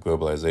proponent of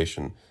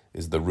globalization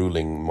is the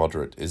ruling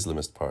moderate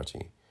Islamist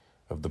party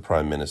of the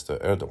Prime Minister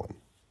Erdogan.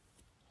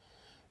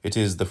 It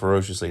is the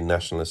ferociously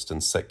nationalist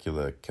and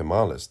secular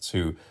Kemalists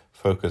who,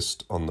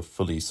 focused on the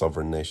fully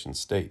sovereign nation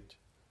state,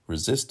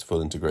 resist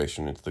full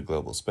integration into the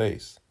global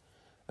space,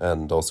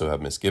 and also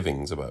have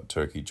misgivings about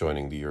Turkey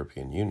joining the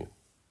European Union,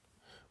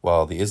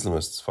 while the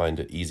Islamists find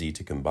it easy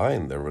to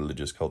combine their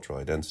religious cultural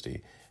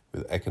identity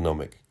with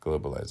economic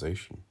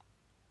globalization.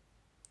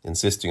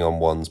 Insisting on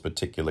one's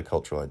particular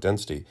cultural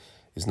identity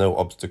is no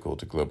obstacle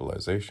to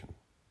globalization.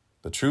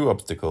 The true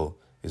obstacle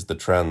is the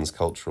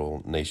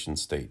trans-cultural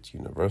nation-state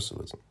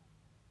universalism.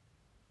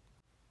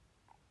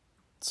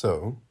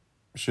 So,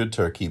 should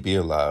Turkey be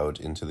allowed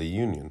into the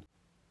Union?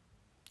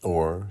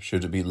 Or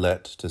should it be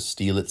let to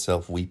steal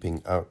itself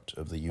weeping out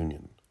of the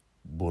Union?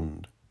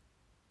 Bund.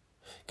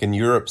 Can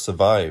Europe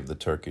survive the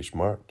Turkish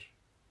march?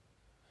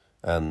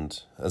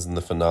 And, as in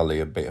the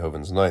finale of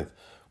Beethoven's Ninth,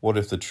 what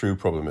if the true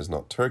problem is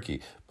not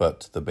Turkey,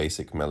 but the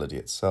basic melody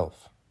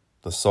itself,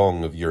 the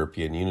song of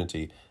European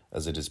unity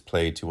as it is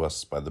played to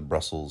us by the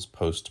Brussels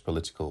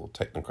post-political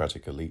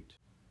technocratic elite?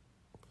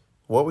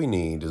 What we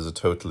need is a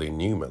totally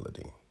new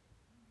melody,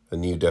 a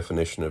new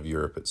definition of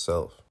Europe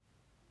itself.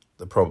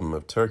 The problem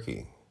of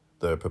Turkey,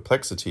 the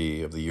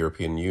perplexity of the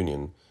European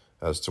Union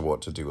as to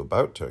what to do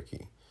about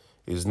Turkey,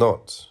 is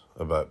not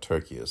about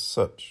Turkey as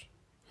such,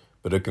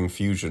 but a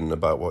confusion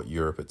about what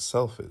Europe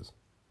itself is.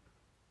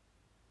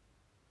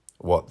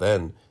 What,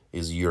 then,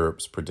 is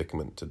Europe's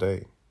predicament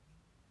today?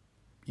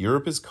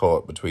 Europe is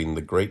caught between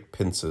the great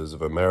pincers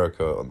of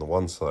America on the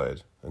one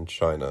side and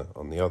China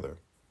on the other.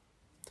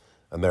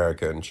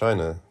 America and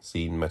China,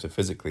 seen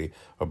metaphysically,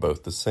 are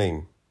both the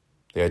same,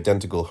 the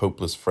identical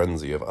hopeless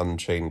frenzy of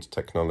unchained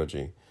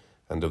technology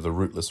and of the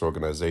rootless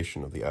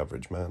organization of the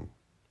average man.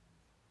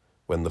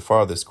 When the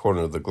farthest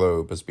corner of the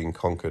globe has been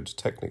conquered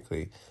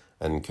technically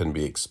and can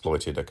be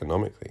exploited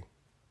economically,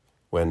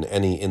 when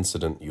any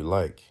incident you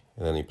like,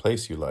 in any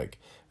place you like,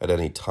 at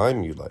any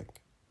time you like,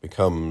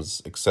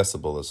 becomes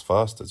accessible as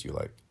fast as you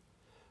like,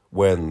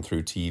 when,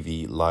 through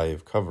TV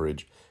live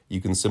coverage,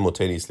 you can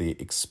simultaneously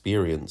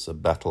experience a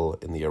battle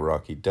in the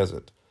Iraqi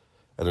desert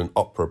and an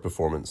opera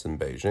performance in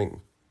Beijing,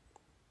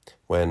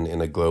 when,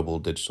 in a global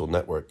digital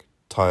network,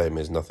 time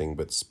is nothing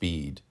but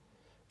speed,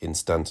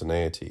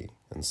 instantaneity,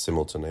 and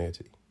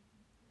simultaneity,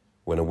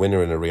 when a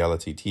winner in a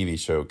reality TV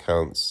show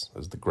counts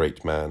as the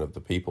great man of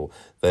the people,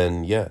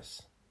 then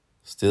yes,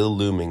 still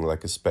looming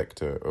like a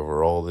spectre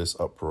over all this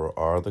uproar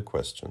are the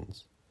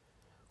questions.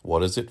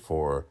 What is it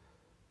for?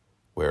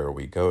 Where are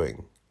we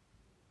going?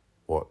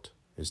 What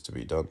is to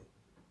be done?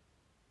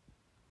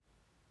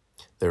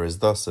 There is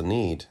thus a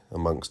need,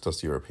 amongst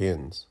us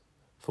Europeans,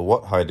 for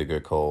what Heidegger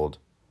called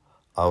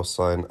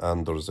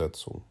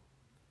Auseinandersetzung,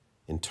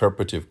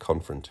 interpretive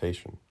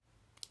confrontation,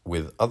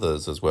 with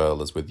others as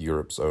well as with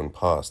Europe's own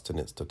past in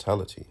its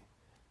totality,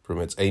 from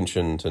its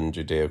ancient and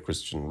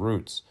Judeo-Christian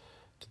roots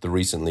to the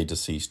recently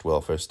deceased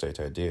welfare state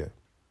idea.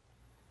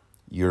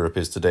 Europe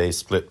is today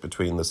split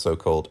between the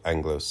so-called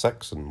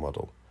Anglo-Saxon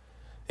model,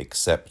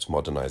 accept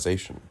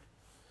modernization,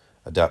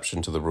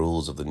 adaptation to the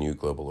rules of the new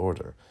global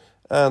order,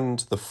 and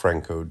the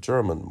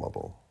Franco-German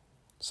model,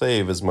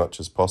 save as much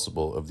as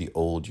possible of the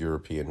old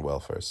European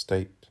welfare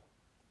state.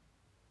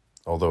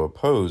 Although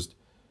opposed,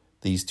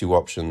 these two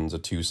options are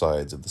two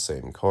sides of the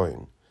same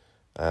coin,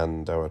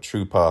 and our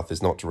true path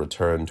is not to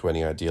return to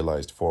any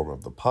idealized form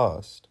of the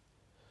past,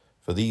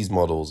 for these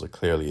models are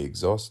clearly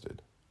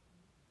exhausted,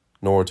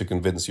 nor to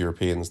convince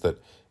Europeans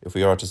that if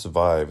we are to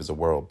survive as a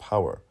world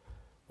power,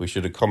 we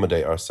should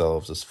accommodate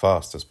ourselves as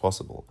fast as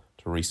possible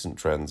to recent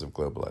trends of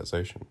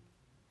globalization.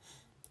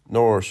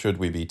 Nor should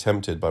we be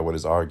tempted by what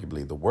is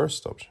arguably the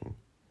worst option,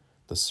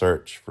 the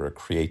search for a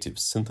creative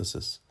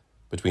synthesis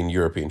between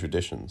European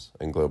traditions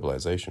and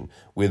globalization,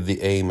 with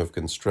the aim of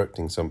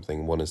constructing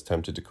something one is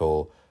tempted to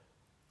call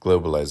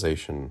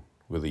globalization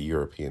with a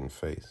European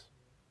face.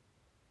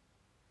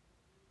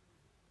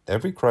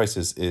 Every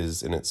crisis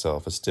is in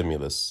itself a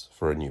stimulus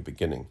for a new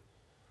beginning.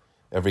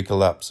 Every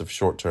collapse of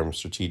short-term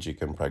strategic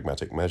and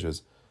pragmatic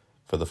measures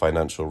for the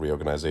financial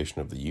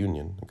reorganization of the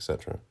Union,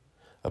 etc.,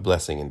 a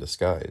blessing in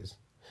disguise,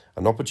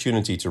 an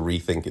opportunity to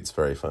rethink its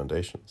very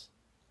foundations.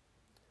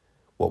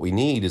 What we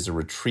need is a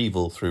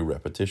retrieval through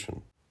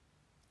repetition,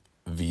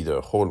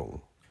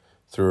 Wiederholung,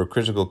 through a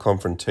critical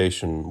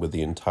confrontation with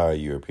the entire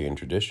European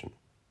tradition.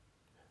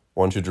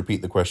 One should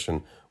repeat the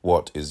question,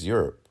 what is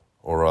Europe?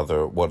 Or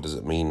rather, what does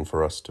it mean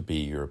for us to be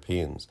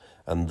Europeans,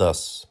 and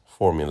thus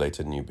formulate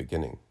a new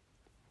beginning?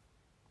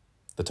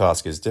 The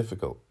task is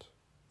difficult.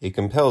 It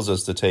compels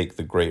us to take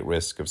the great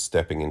risk of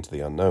stepping into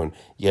the unknown,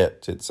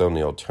 yet its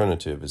only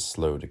alternative is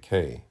slow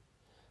decay,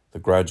 the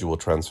gradual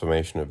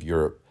transformation of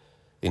Europe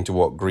into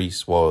what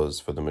Greece was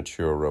for the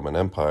mature Roman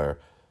Empire,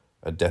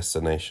 a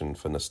destination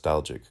for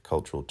nostalgic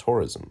cultural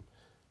tourism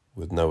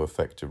with no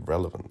effective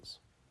relevance.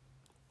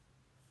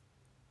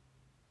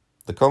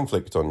 The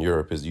conflict on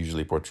Europe is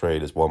usually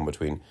portrayed as one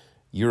between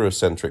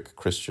Eurocentric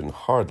Christian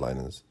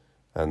hardliners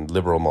and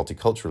liberal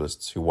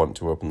multiculturalists who want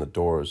to open the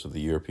doors of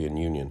the European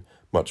Union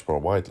much more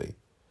widely,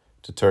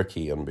 to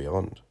Turkey and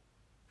beyond.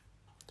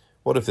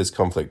 What if this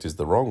conflict is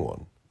the wrong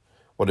one?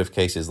 What if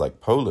cases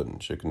like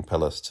Poland should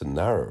compel us to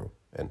narrow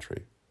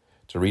entry,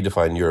 to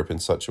redefine Europe in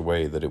such a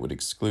way that it would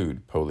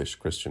exclude Polish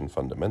Christian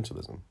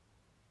fundamentalism?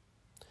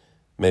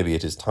 Maybe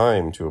it is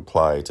time to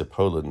apply to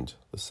Poland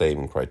the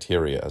same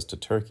criteria as to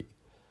Turkey.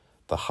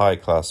 The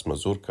high-class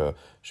mazurka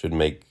should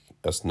make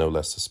us no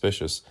less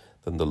suspicious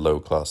than the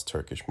low-class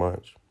Turkish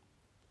march.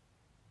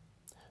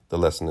 The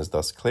lesson is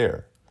thus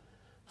clear.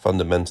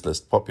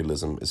 Fundamentalist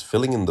populism is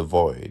filling in the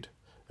void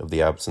of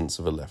the absence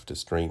of a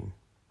leftist dream.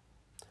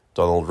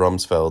 Donald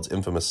Rumsfeld's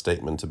infamous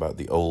statement about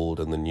the old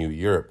and the new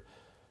Europe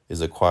is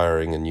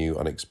acquiring a new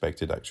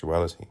unexpected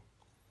actuality.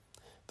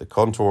 The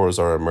contours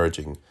are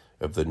emerging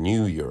of the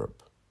new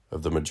Europe,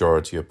 of the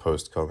majority of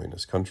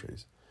post-communist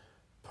countries,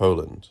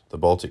 Poland, the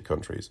Baltic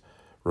countries,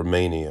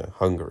 Romania,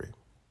 Hungary,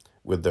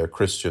 with their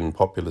Christian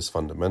populist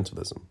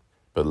fundamentalism,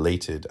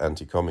 belated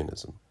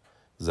anti-communism,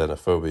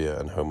 xenophobia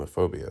and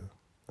homophobia,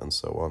 and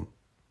so on.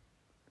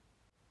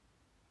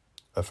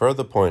 A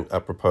further point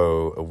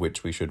apropos of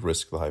which we should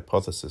risk the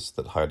hypothesis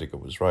that Heidegger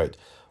was right,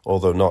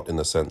 although not in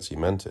the sense he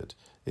meant it,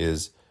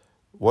 is,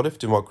 what if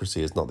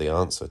democracy is not the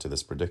answer to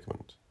this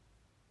predicament?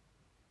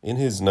 In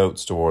his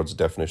notes towards a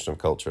definition of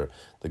culture,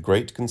 the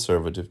great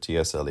conservative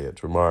T.S.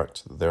 Eliot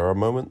remarked that there are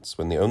moments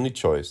when the only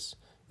choice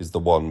is the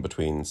one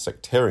between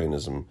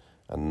sectarianism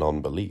and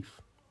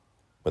non-belief,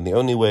 when the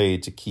only way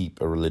to keep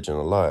a religion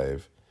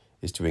alive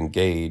is to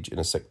engage in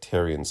a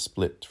sectarian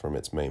split from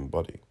its main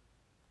body.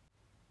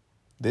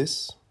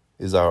 This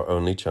is our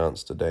only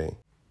chance today.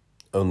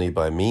 Only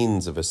by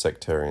means of a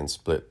sectarian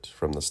split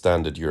from the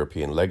standard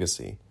European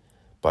legacy,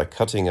 by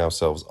cutting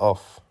ourselves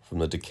off from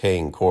the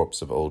decaying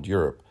corpse of old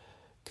Europe,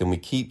 can we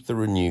keep the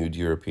renewed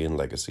European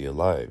legacy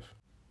alive.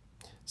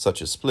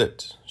 Such a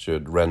split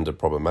should render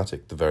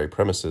problematic the very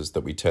premises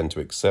that we tend to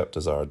accept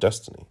as our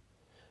destiny,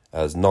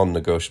 as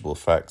non-negotiable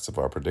facts of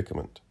our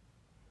predicament.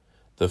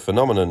 The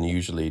phenomenon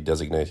usually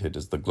designated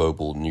as the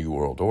global New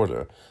World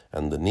Order,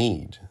 and the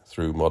need,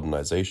 through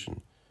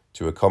modernization,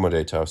 to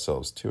accommodate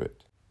ourselves to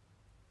it.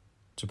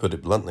 To put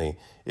it bluntly,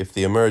 if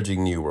the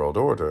emerging New World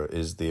Order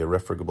is the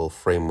irrefragable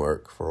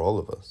framework for all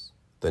of us,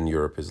 then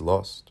Europe is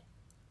lost.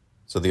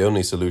 So the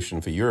only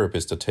solution for Europe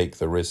is to take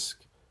the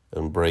risk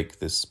and break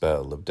this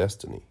spell of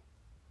destiny.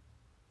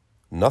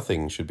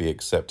 Nothing should be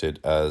accepted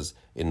as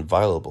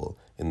inviolable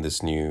in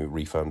this new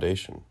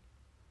refoundation.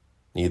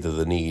 Neither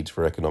the need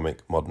for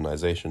economic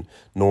modernization,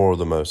 nor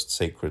the most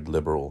sacred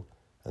liberal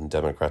and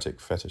democratic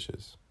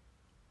fetishes.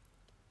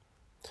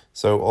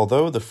 So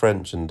although the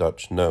French and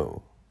Dutch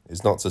no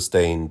is not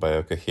sustained by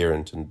a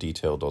coherent and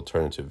detailed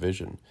alternative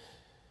vision,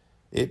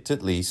 it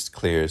at least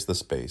clears the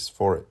space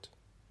for it,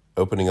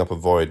 opening up a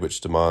void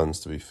which demands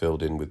to be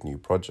filled in with new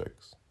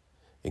projects,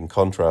 in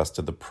contrast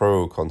to the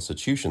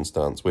pro-constitution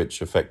stance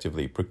which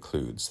effectively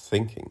precludes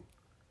thinking,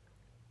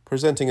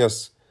 presenting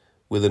us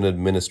with an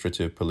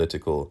administrative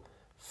political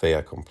fait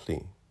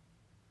accompli.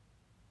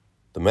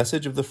 The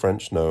message of the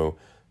French no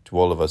to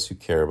all of us who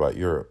care about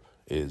Europe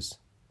is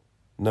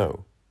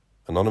no.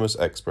 Anonymous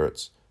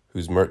experts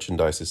whose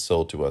merchandise is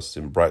sold to us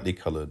in brightly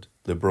coloured,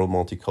 liberal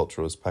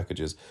multiculturalist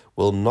packages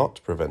will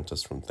not prevent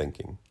us from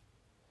thinking.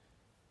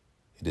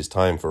 It is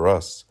time for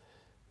us,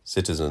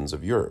 citizens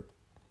of Europe,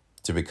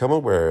 to become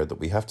aware that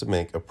we have to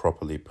make a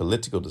properly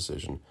political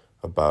decision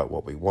about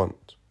what we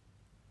want.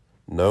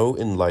 No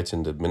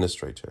enlightened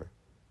administrator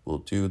will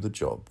do the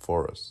job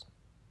for us.